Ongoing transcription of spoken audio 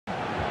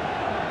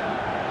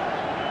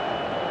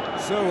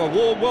So, a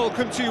warm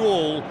welcome to you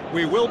all.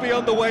 We will be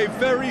underway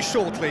very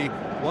shortly,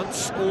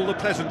 once all the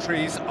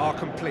pleasantries are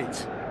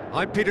complete.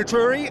 I'm Peter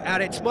Drury,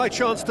 and it's my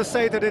chance to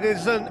say that it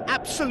is an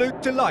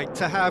absolute delight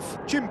to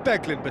have Jim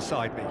Beglin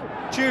beside me.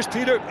 Cheers,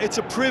 Peter. It's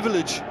a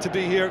privilege to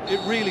be here. It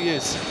really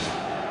is.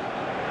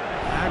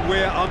 And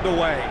we're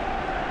underway.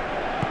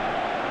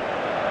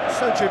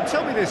 So, Jim,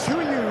 tell me this, who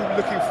are you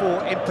looking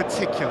for in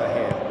particular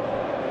here?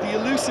 The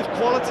elusive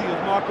quality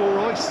of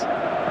Marco Reus.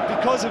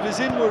 Because of his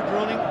inward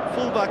running,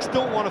 fullbacks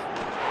don't want to...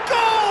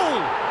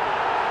 Goal!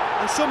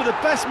 And some of the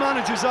best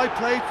managers I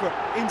played for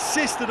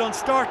insisted on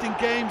starting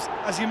games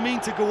as you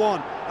mean to go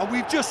on. And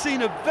we've just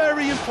seen a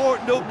very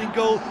important opening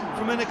goal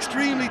from an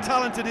extremely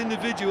talented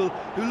individual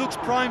who looks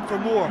primed for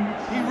more.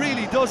 He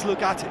really does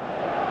look at it.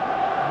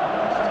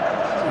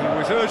 He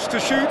was urged to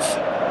shoot,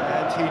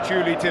 and he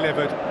duly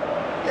delivered.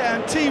 Yeah,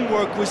 and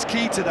teamwork was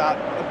key to that.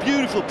 A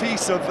beautiful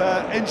piece of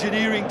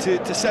engineering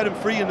to set him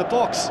free in the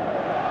box.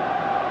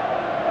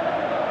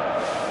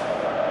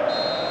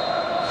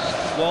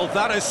 Well,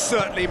 that has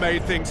certainly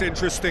made things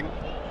interesting.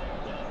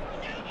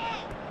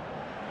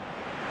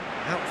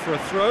 Out for a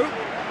throw.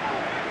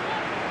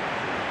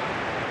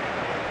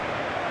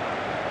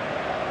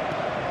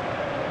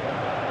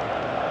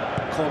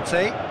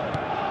 Conte.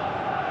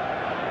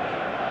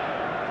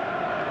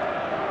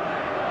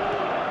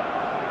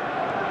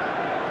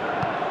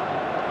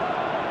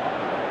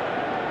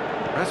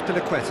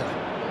 Azpilicueta.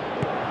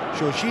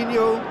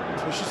 Jorginho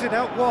pushes it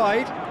out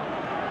wide.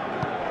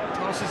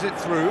 Passes it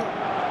through.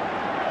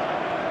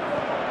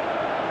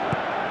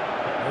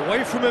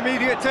 Away from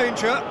immediate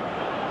danger.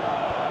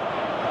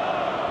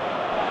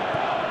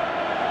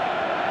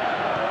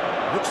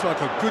 Looks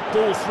like a good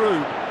ball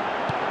through.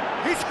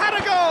 He's had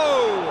a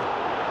go!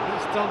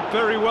 He's done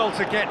very well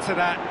to get to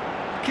that.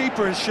 The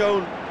keeper has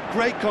shown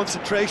great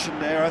concentration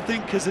there. I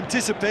think his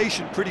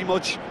anticipation pretty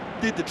much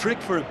did the trick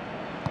for him.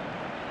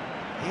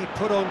 He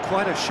put on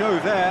quite a show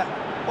there.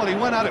 Well, he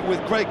went at it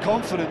with great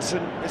confidence,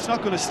 and it's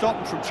not going to stop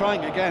him from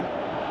trying again.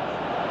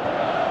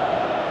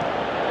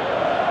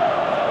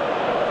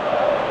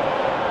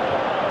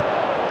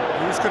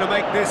 Who's going to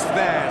make this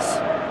theirs?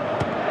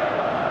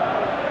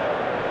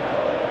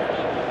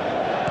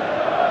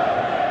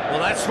 Well,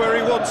 that's where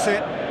he wants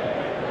it.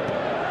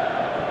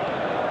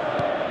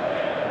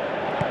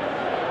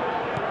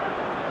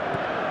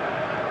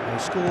 He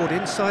scored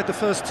inside the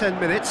first 10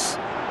 minutes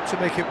to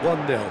make it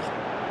 1-0.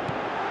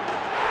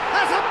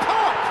 Has a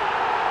pop!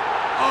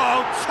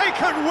 Oh,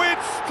 taken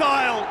with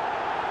style!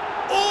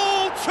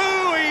 All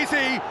too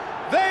easy!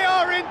 They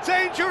are in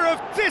danger of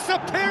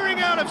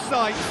disappearing out of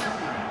sight!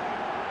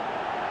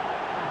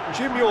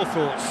 Jim, your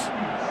thoughts?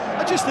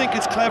 I just think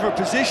it's clever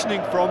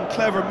positioning from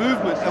clever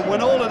movement, and when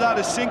all of that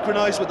is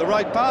synchronised with the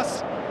right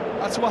pass,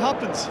 that's what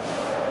happens.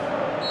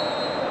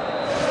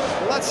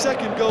 Well, that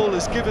second goal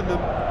has given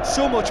them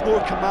so much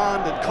more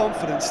command and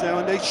confidence now,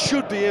 and they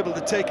should be able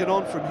to take it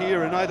on from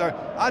here and either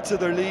add to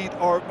their lead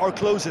or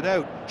close it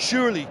out.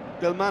 Surely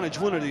they'll manage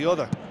one or the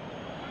other.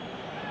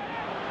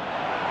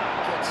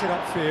 Gets it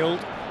upfield.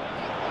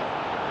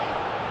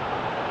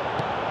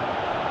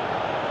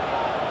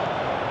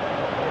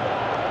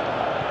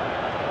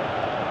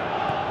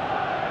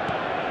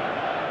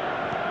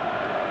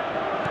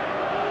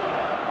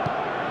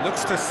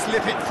 Looks to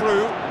slip it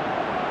through.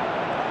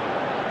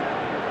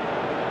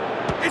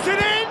 Is it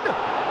in?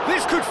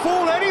 This could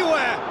fall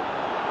anywhere.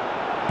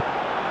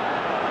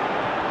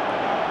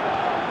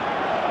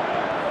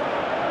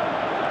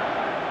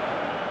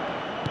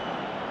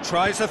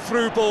 Tries a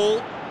through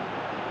ball.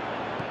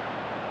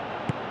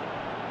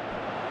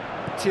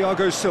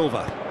 Thiago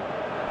Silva.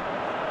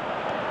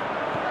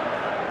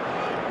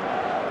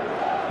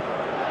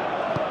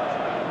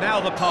 Now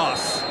the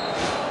pass.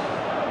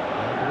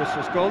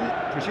 Whistle's gone,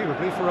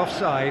 presumably for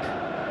offside.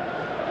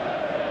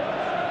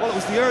 Well, it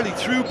was the early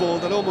through ball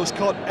that almost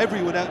caught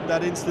everyone out in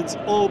that instance,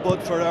 all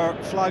but for our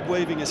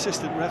flag-waving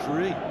assistant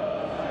referee.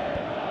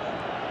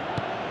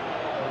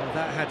 Well,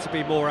 that had to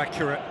be more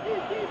accurate.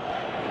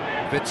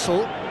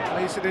 Witsel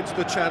plays it into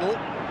the channel.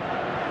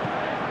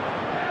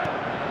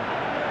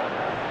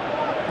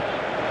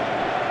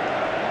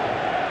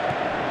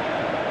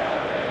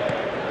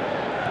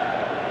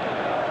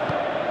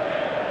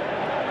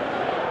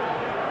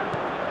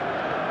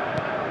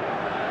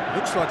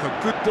 Looks like a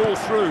good ball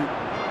through.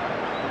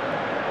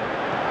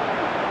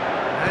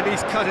 And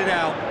he's cut it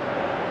out.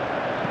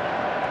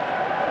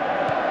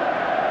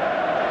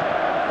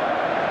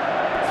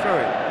 Throw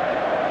it.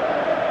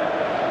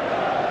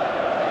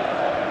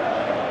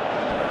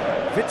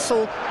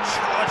 Witsel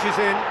charges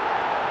in.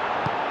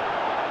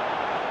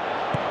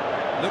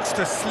 Looks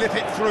to slip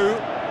it through.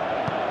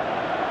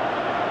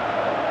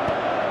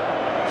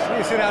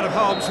 Clears it out of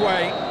harm's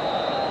way.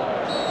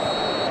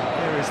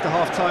 Here is the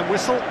half-time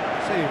whistle.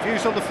 So, your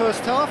views on the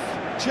first half?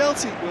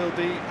 Chelsea will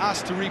be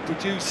asked to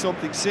reproduce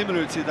something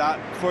similar to that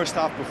first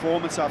half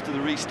performance after the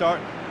restart.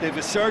 They've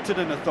asserted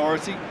an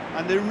authority,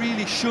 and they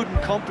really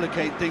shouldn't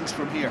complicate things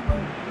from here.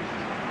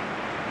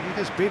 It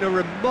has been a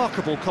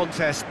remarkable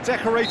contest,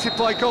 decorated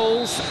by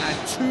goals,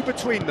 and two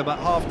between them at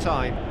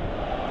half-time.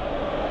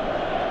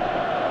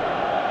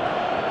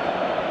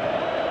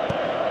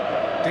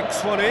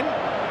 Dinks one in.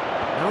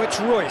 Now it's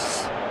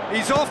Royce.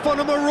 He's off on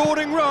a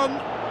marauding run,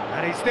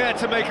 and he's there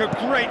to make a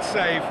great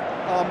save.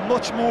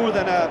 Much more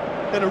than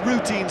a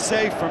routine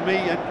save for me,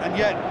 and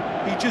yet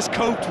he just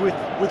coped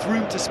with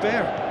room to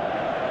spare.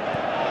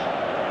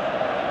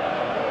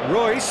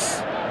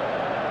 Royce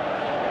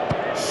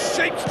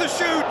shapes the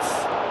shoots.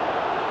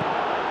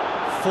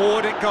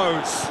 Forward it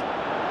goes.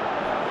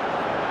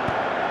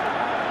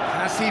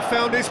 Has he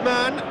found his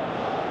man?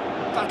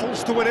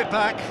 Battles to win it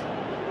back.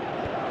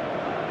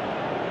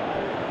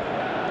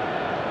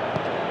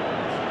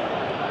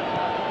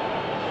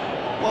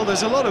 Well,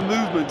 there's a lot of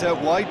movement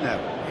out wide now.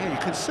 Yeah, you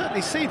can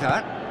certainly see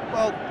that.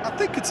 Well, I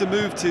think it's a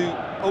move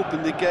to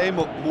open the game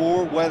up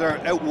more, whether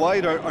out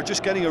wide or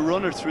just getting a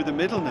runner through the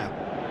middle now.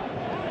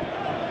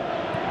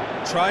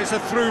 Tries a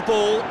through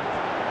ball.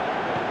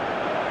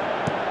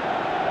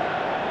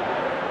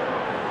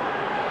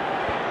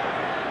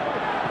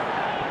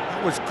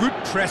 That was good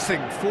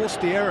pressing,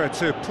 forced the error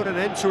to put an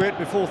end to it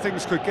before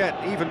things could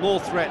get even more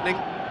threatening.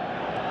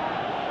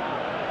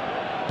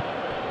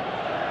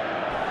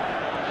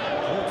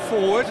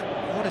 Forward,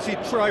 what does he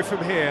try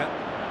from here?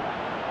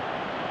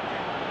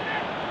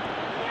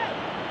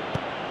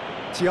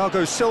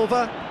 Thiago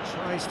Silva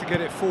tries to get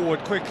it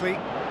forward quickly,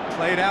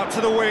 played out to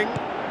the wing.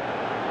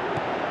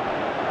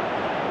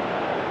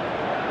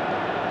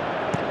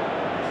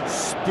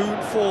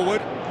 Spoon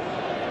forward.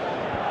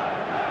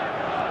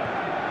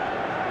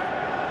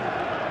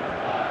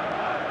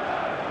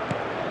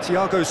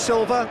 Thiago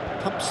Silva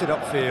pumps it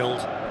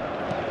upfield.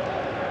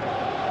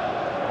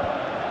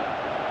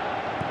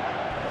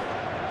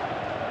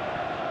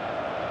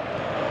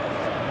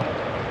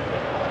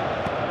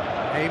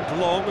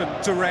 Aimed long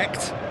and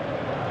direct.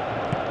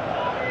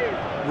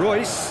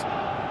 Royce.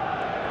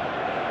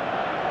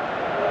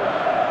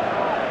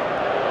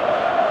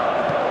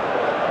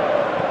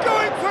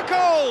 Going for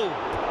goal!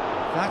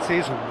 That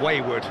is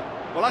wayward.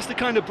 Well, that's the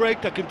kind of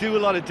break that can do a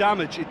lot of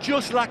damage. It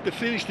just lacked the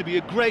finish to be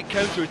a great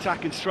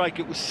counter-attacking strike.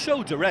 It was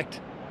so direct.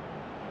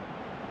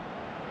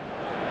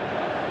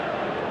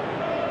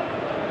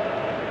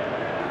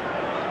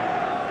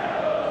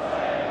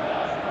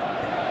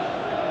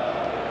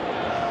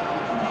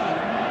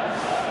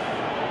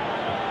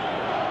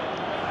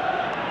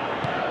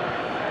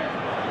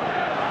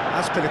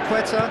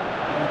 Azpilicueta,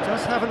 who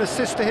does have an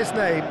assist to his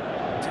name,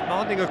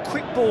 demanding a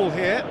quick ball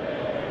here.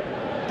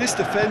 This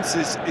defence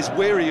is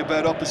wary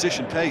about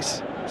opposition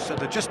pace. So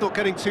they're just not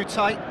getting too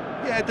tight?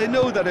 Yeah, they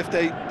know that if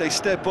they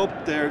step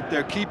up,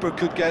 their keeper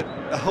could get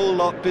a whole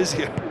lot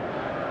busier.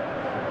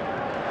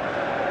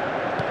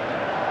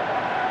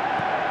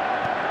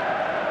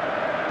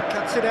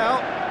 Cuts it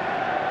out.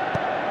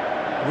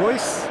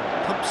 Royce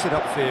pumps it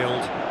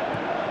upfield.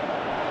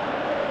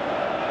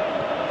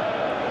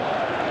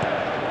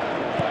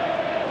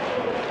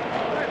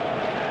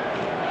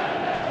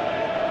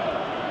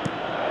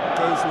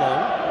 Goes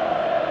long.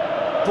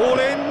 Ball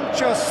in,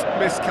 just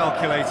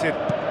miscalculated.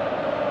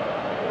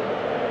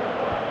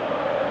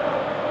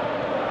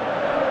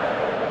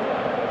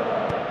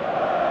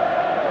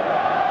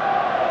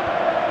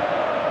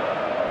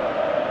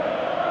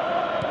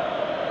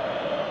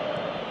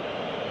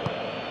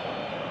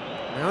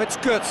 Now it's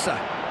Götze.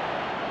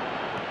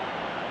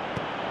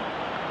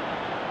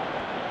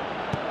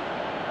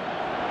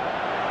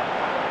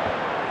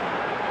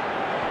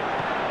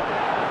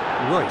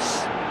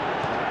 Royce.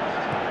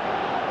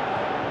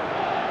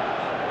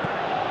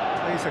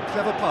 Plays a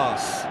clever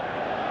pass.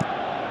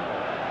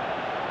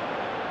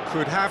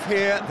 Could have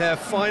here their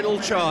final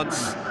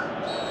chance.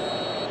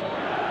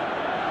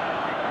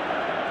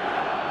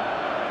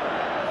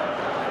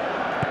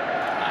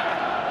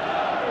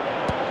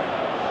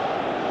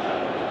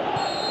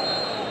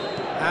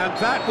 And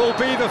that will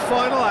be the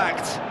final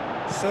act.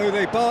 So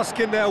they bask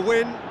in their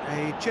win,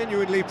 a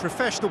genuinely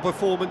professional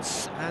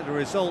performance and a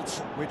result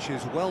which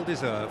is well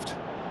deserved.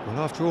 Well,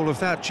 after all of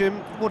that, Jim,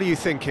 what are you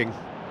thinking?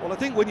 Well, I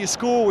think when you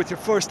score with your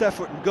first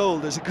effort and goal,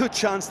 there's a good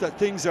chance that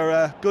things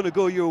are going to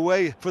go your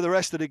way for the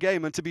rest of the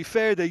game. And to be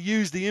fair, they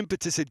used the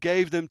impetus it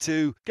gave them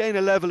to gain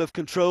a level of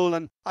control,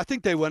 and I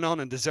think they went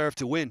on and deserved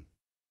to win.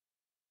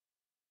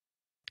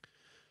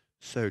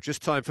 So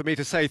just time for me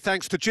to say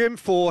thanks to Jim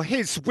for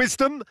his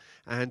wisdom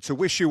and to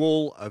wish you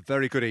all a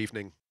very good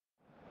evening.